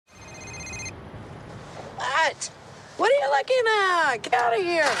What? What are you looking at? Get out of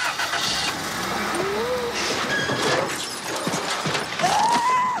here.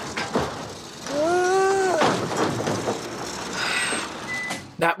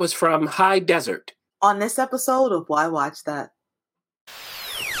 That was from High Desert. On this episode of Why Watch That?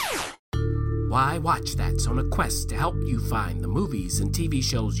 Why Watch That's on a quest to help you find the movies and TV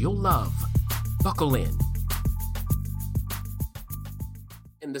shows you'll love. Buckle in.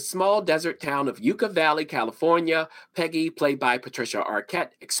 In the small desert town of Yucca Valley, California, Peggy, played by Patricia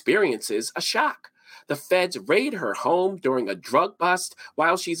Arquette, experiences a shock. The feds raid her home during a drug bust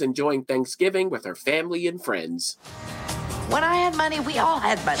while she's enjoying Thanksgiving with her family and friends. When I had money, we all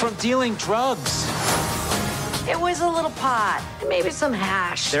had money. From dealing drugs. It was a little pot, maybe some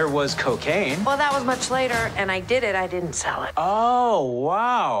hash. There was cocaine. Well, that was much later, and I did it. I didn't sell it. Oh,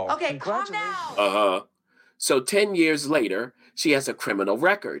 wow. Okay, calm down. So 10 years later, she has a criminal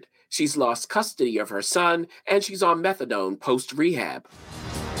record. She's lost custody of her son, and she's on methadone post-rehab.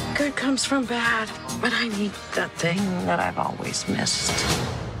 Good comes from bad, but I need that thing that I've always missed.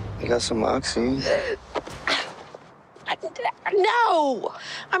 You got some oxy? No!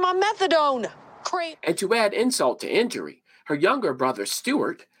 I'm on methadone. Great. And to add insult to injury, her younger brother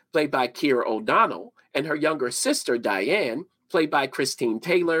Stuart, played by Keir O'Donnell, and her younger sister Diane, played by Christine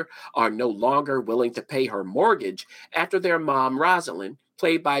Taylor, are no longer willing to pay her mortgage after their mom Rosalind,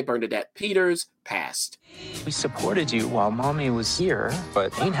 played by Bernadette Peters, passed. We supported you while Mommy was here,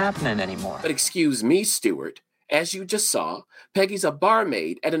 but ain't happening anymore. But excuse me, Stuart. As you just saw, Peggy's a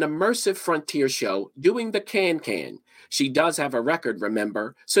barmaid at an immersive frontier show doing the can-can. She does have a record,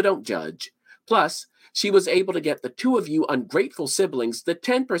 remember, so don't judge. Plus, she was able to get the two of you ungrateful siblings the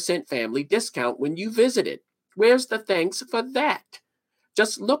 10% family discount when you visited. Where's the thanks for that?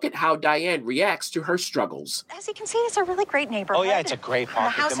 Just look at how Diane reacts to her struggles. As you can see, it's a really great neighborhood. Oh, yeah, it's a great The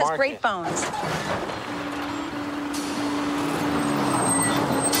market. house has great bones.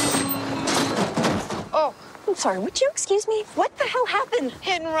 Oh, I'm sorry, would you excuse me? What the hell happened?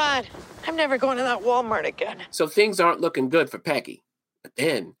 hit and run. I'm never going to that Walmart again. So things aren't looking good for Peggy. But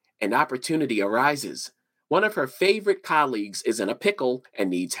then an opportunity arises. One of her favorite colleagues is in a pickle and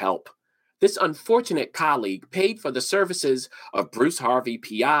needs help. This unfortunate colleague paid for the services of Bruce Harvey,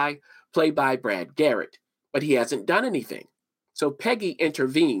 P.I., played by Brad Garrett, but he hasn't done anything. So Peggy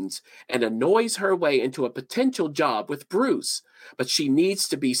intervenes and annoys her way into a potential job with Bruce, but she needs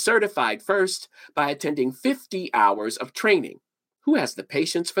to be certified first by attending 50 hours of training. Who has the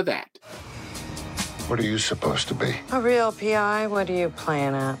patience for that? What are you supposed to be? A real PI? What are you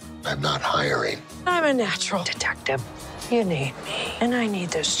playing at? I'm not hiring. I'm a natural detective. You need me, and I need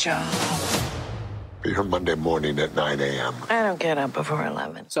this job. Be here Monday morning at 9 a.m. I don't get up before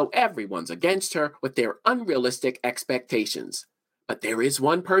 11. So everyone's against her with their unrealistic expectations. But there is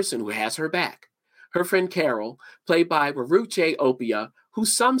one person who has her back. Her friend Carol, played by Waruche Opia,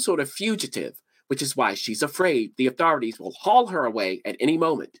 who's some sort of fugitive, which is why she's afraid the authorities will haul her away at any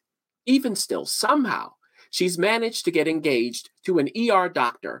moment. Even still, somehow, she's managed to get engaged to an ER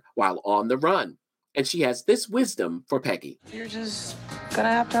doctor while on the run. And she has this wisdom for Peggy. You're just gonna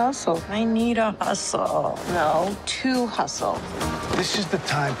have to hustle. I need a hustle. No, to hustle. This is the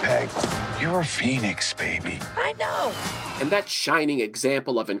time, Peg. You're a phoenix, baby. I know. And that shining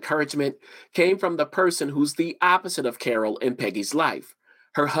example of encouragement came from the person who's the opposite of Carol in Peggy's life,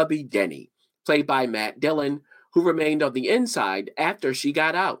 her hubby Denny, played by Matt Dillon, who remained on the inside after she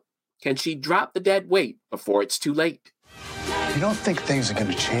got out. Can she drop the dead weight before it's too late? You don't think things are going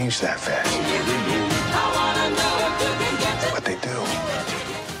to change that fast. But they do.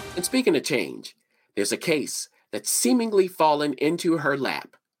 And speaking of change, there's a case that's seemingly fallen into her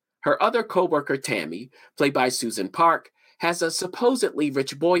lap. Her other coworker, Tammy, played by Susan Park, has a supposedly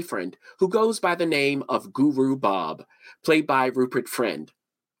rich boyfriend who goes by the name of Guru Bob, played by Rupert Friend.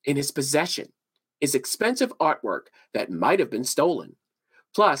 In his possession is expensive artwork that might have been stolen.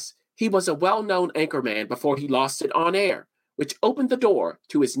 Plus, he was a well-known anchorman before he lost it on air, which opened the door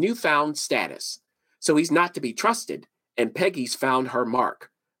to his newfound status. So he's not to be trusted, and Peggy's found her mark.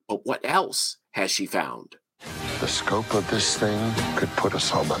 But what else has she found? The scope of this thing could put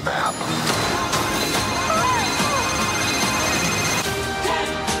us on the map.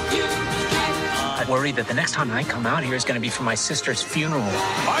 I worry that the next time I come out here is going to be for my sister's funeral.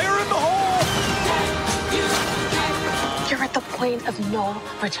 Fire in the hole! You're at the point of no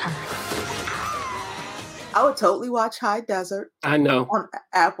return. I would totally watch High Desert I know. on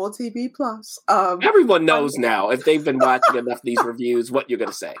Apple TV Plus. Everyone knows now, if they've been watching enough of these reviews, what you're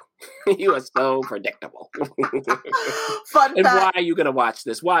going to say. You are so predictable. Fun And fact. why are you going to watch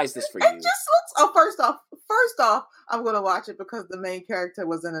this? Why is this for It you? just looks. Oh, first off, first off, I'm gonna watch it because the main character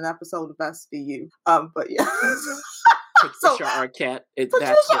was in an episode of SVU. But yeah. Patricia Arquette.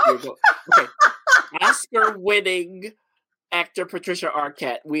 That's what you're going. Okay. Oscar-winning actor Patricia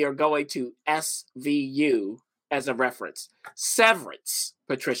Arquette. We are going to SVU as a reference. Severance,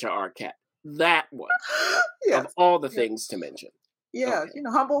 Patricia Arquette. That one. Yes. Of all the things to mention. Yeah, okay.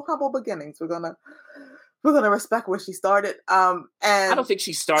 Humble beginnings. We're gonna respect where she started. And I don't think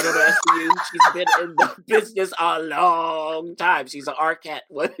she started at SVU. She's been in the business a long time. She's an Arquette.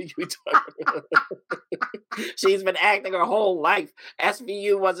 What are you talking about? She's been acting her whole life.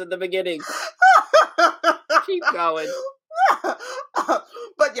 SVU wasn't the beginning. Keep going.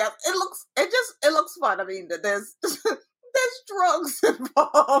 But yeah, it looks fun. I mean, there's drugs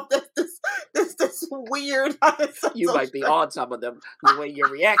involved. There's this weird. You might be on some of them the way you're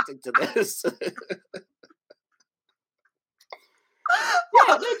reacting to this.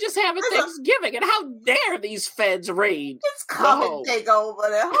 Yeah, they're just having Thanksgiving, and how dare these feds raid? It's come and take over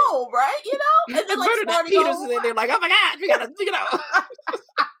their home, right? You know, and then Bernadette Peters is in there like, oh my God, we gotta,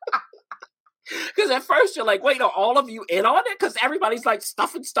 Because at first you're like, wait, are all of you in on it? Because everybody's like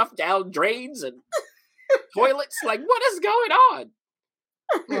stuffing stuff down drains and toilets. Like, what is going on?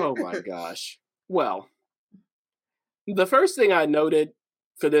 Oh my gosh. Well, the first thing I noted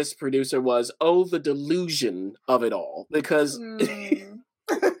for this producer was, the delusion of it all. Because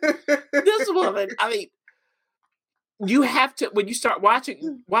this woman, I mean, you have to, when you start watching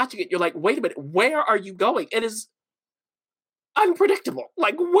it, you're like, wait a minute, where are you going? It is unpredictable.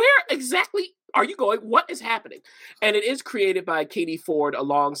 Like, where exactly are you going? What is happening? And it is created by Katie Ford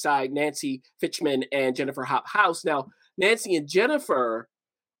alongside Nancy Fitchman and Jennifer Hop House. Now, Nancy and Jennifer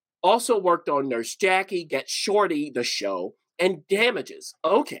also worked on Nurse Jackie, Get Shorty, the show, and Damages.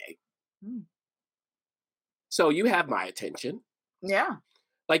 Okay. So you have my attention. Yeah.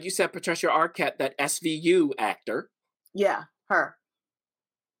 Like you said, Patricia Arquette, that SVU actor. Yeah, her.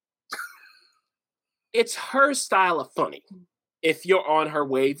 It's her style of funny. If you're on her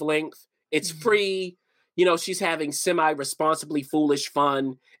wavelength, it's free. You know, she's having semi-responsibly foolish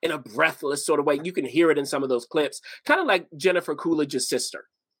fun in a breathless sort of way. You can hear it in some of those clips. Kind of like Jennifer Coolidge's sister.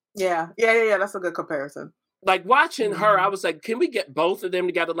 Yeah. That's a good comparison. Like watching her, I was like, can we get both of them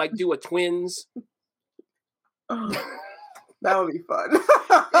together, like do a twins? That would be fun.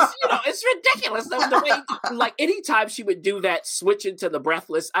 It's ridiculous. The way, like, anytime she would do that, switch into the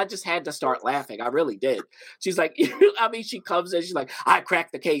breathless, I just had to start laughing. I really did. She's like, I mean, she comes in, she's like, I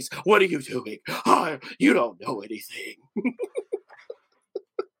cracked the case. What are you doing? Oh, you don't know anything.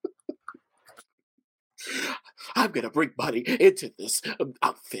 I'm going to bring money into this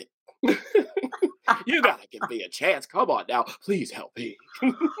outfit. You got to give me a chance. Come on now. Please help me.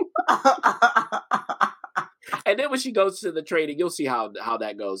 And then when she goes to the training, you'll see how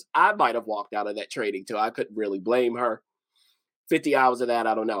that goes. I might have walked out of that training too. I couldn't really blame her. 50 hours of that,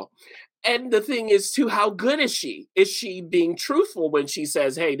 I don't know. And the thing is too, how good is she? Is she being truthful when she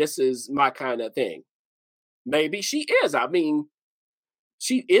says, hey, this is my kind of thing? Maybe she is. I mean,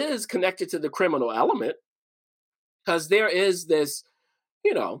 she is connected to the criminal element because there is this,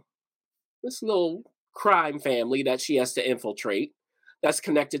 this little crime family that she has to infiltrate that's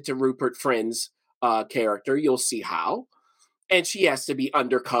connected to Rupert Friend's character. You'll see how. And she has to be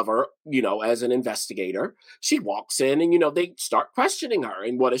undercover, as an investigator. She walks in and, they start questioning her.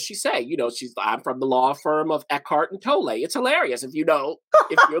 And what does she say? I'm from the law firm of Eckhart and Tolle. It's hilarious if you're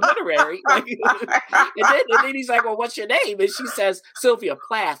literary. And then he's like, well, what's your name? And she says, Sylvia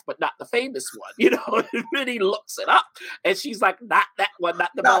Plath, but not the famous one, And then he looks it up. And she's like, not that one,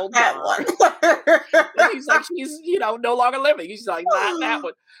 not the bold one. And he's like, she's, no longer living. He's like, not that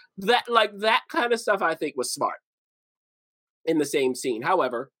one. That kind of stuff I think was smart. In the same scene.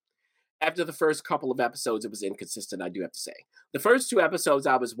 However, after the first couple of episodes, it was inconsistent, I do have to say. The first 2 episodes,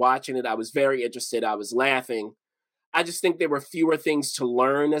 I was watching it. I was very interested. I was laughing. I just think there were fewer things to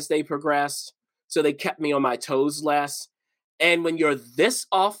learn as they progressed. So they kept me on my toes less. And when you're this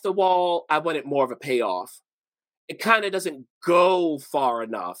off the wall, I wanted more of a payoff. It kind of doesn't go far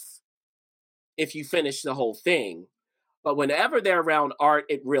enough if you finish the whole thing. But whenever they're around art,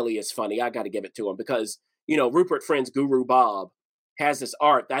 it really is funny. I got to give it to them because Rupert Friend's Guru Bob has this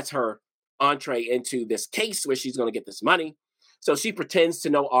art. That's her entree into this case where she's going to get this money. So she pretends to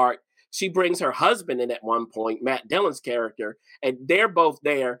know art. She brings her husband in at one point, Matt Dillon's character, and they're both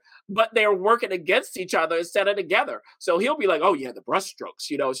there, but they're working against each other instead of together. So he'll be like, oh, yeah, the brush strokes.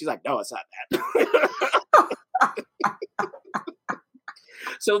 She's like, no, it's not that.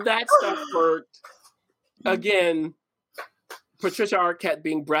 So that stuff worked. Again, Patricia Arquette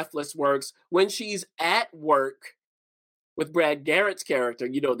being breathless works. When she's at work, with Brad Garrett's character,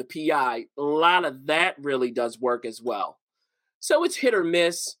 the PI, a lot of that really does work as well. So it's hit or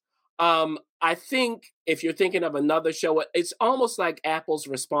miss. I think if you're thinking of another show, it's almost like Apple's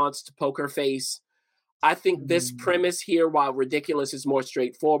response to Poker Face. I think this premise here, while ridiculous, is more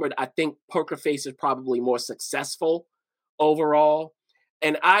straightforward. I think Poker Face is probably more successful overall.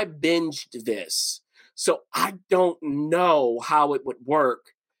 And I binged this. So I don't know how it would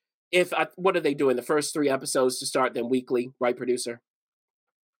work. What are they doing? The first 3 episodes to start them weekly, right, producer?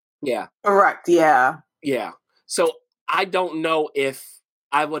 Yeah. Correct. Yeah. Yeah. So I don't know if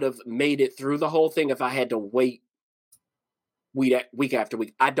I would have made it through the whole thing if I had to wait week after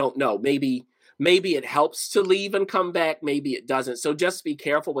week. I don't know. Maybe it helps to leave and come back. Maybe it doesn't. So just be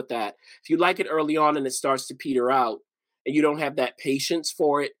careful with that. If you like it early on and it starts to peter out and you don't have that patience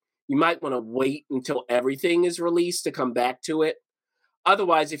for it, you might want to wait until everything is released to come back to it.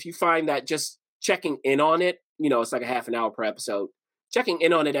 Otherwise, if you find that just checking in on it, it's like a half an hour per episode, checking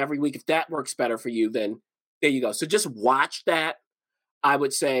in on it every week, if that works better for you, then there you go. So just watch that, I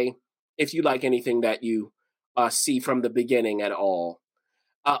would say, if you like anything that you see from the beginning at all.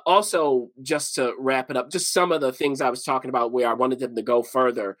 Also, just to wrap it up, just some of the things I was talking about where I wanted them to go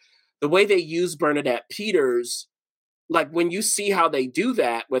further. The way they use Bernadette Peters, like when you see how they do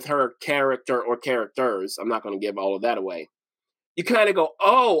that with her character or characters, I'm not going to give all of that away. You kind of go,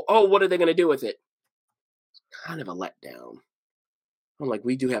 oh, what are they going to do with it? Kind of a letdown. I'm like,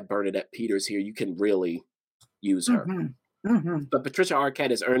 we do have Bernadette Peters here. You can really use her. But Patricia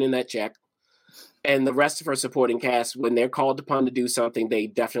Arquette is earning that check. And the rest of her supporting cast, when they're called upon to do something, they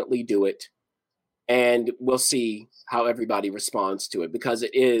definitely do it. And we'll see how everybody responds to it. Because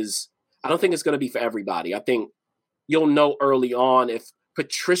I don't think it's going to be for everybody. I think you'll know early on if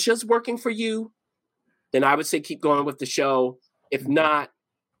Patricia's working for you, then I would say keep going with the show. If not,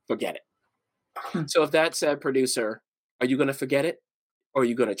 forget it. So if that said, producer, are you going to forget it or are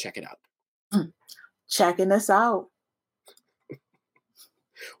you going to check it out? Checking this out.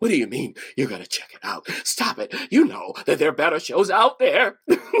 What do you mean you're going to check it out? Stop it. You know that there are better shows out there.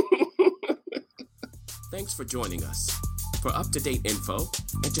 Thanks for joining us. For up-to-date info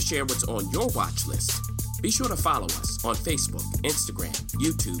and to share what's on your watch list, be sure to follow us on Facebook, Instagram,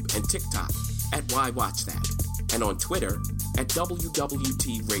 YouTube, and TikTok at Why Watch That, and on Twitter at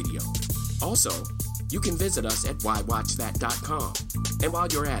WWT Radio. Also, you can visit us at whywatchthat.com. And while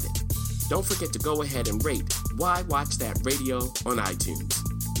you're at it, don't forget to go ahead and rate Why Watch That Radio on iTunes.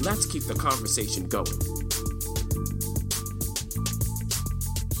 Let's keep the conversation going.